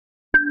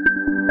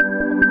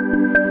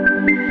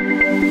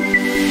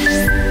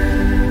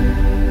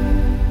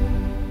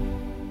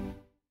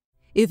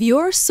If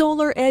your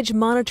Solar Edge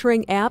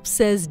monitoring app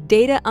says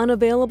data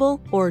unavailable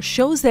or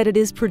shows that it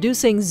is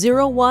producing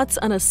 0 watts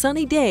on a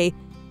sunny day,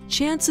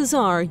 chances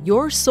are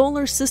your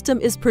solar system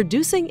is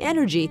producing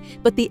energy,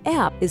 but the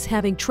app is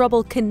having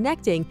trouble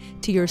connecting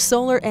to your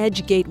Solar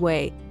Edge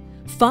gateway.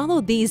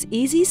 Follow these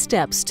easy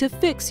steps to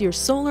fix your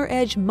Solar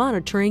Edge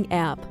monitoring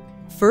app.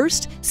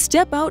 First,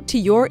 step out to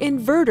your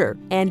inverter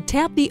and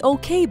tap the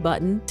OK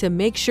button to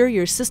make sure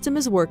your system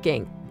is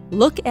working.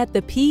 Look at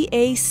the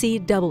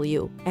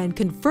PACW and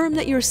confirm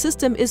that your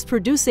system is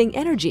producing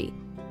energy.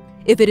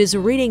 If it is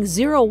reading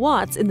 0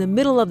 watts in the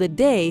middle of the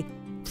day,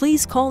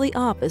 please call the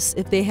office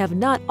if they have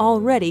not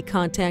already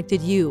contacted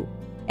you.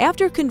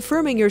 After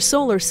confirming your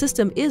solar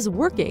system is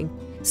working,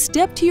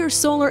 step to your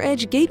Solar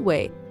Edge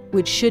gateway,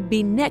 which should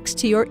be next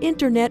to your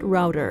internet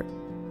router.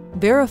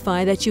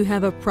 Verify that you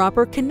have a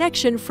proper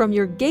connection from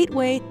your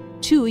gateway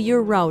to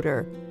your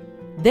router.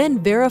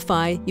 Then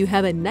verify you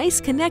have a nice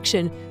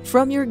connection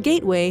from your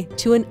gateway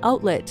to an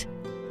outlet.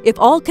 If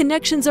all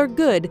connections are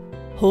good,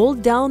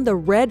 hold down the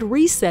red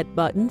reset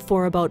button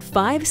for about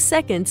 5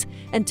 seconds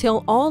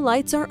until all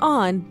lights are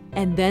on,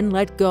 and then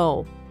let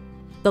go.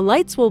 The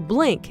lights will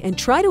blink and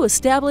try to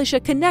establish a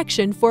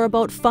connection for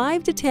about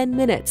 5 to 10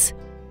 minutes.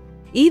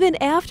 Even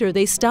after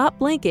they stop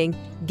blinking,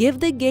 give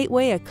the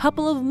gateway a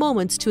couple of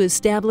moments to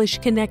establish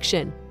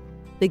connection.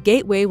 The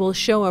gateway will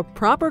show a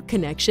proper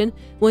connection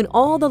when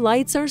all the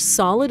lights are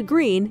solid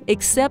green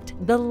except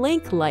the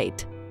link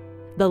light.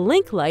 The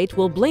link light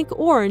will blink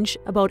orange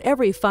about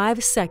every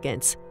 5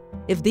 seconds.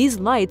 If these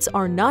lights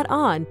are not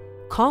on,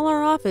 call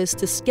our office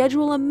to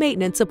schedule a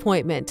maintenance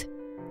appointment.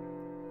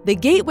 The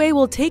gateway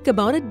will take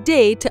about a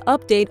day to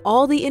update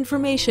all the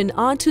information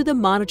onto the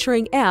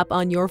monitoring app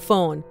on your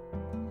phone.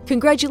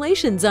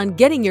 Congratulations on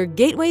getting your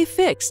gateway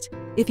fixed.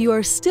 If you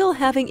are still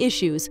having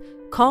issues,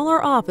 call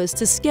our office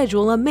to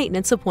schedule a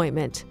maintenance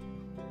appointment.